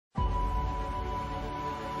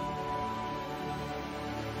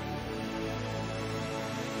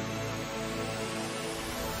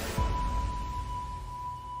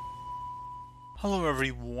Hello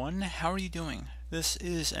everyone, how are you doing? This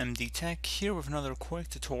is MD Tech here with another quick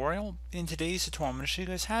tutorial. In today's tutorial I'm going to show you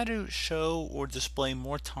guys how to show or display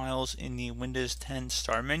more tiles in the Windows 10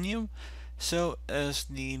 Start menu. So as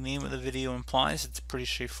the name of the video implies, it's a pretty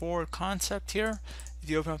straightforward concept here. If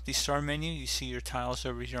you open up the Start menu, you see your tiles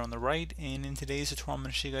over here on the right, and in today's tutorial I'm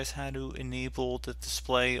going to show you guys how to enable the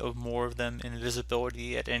display of more of them in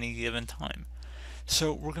visibility at any given time.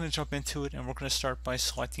 So we're going to jump into it, and we're going to start by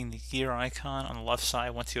selecting the gear icon on the left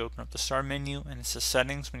side once you open up the Start menu, and it's the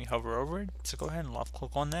settings when you hover over it. So go ahead and left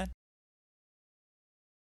click on that.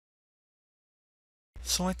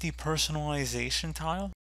 Select the personalization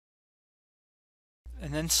tile,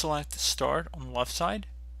 and then select Start on the left side.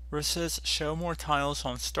 Where it says show more tiles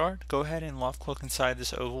on Start, go ahead and left click inside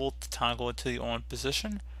this oval to toggle it to the on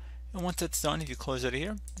position. And once that's done, if you close it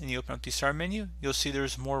here and you open up the Start menu, you'll see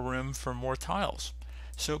there's more room for more tiles.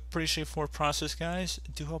 So pretty straightforward process, guys.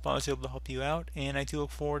 I do hope I was able to help you out, and I do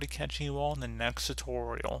look forward to catching you all in the next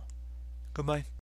tutorial. Goodbye.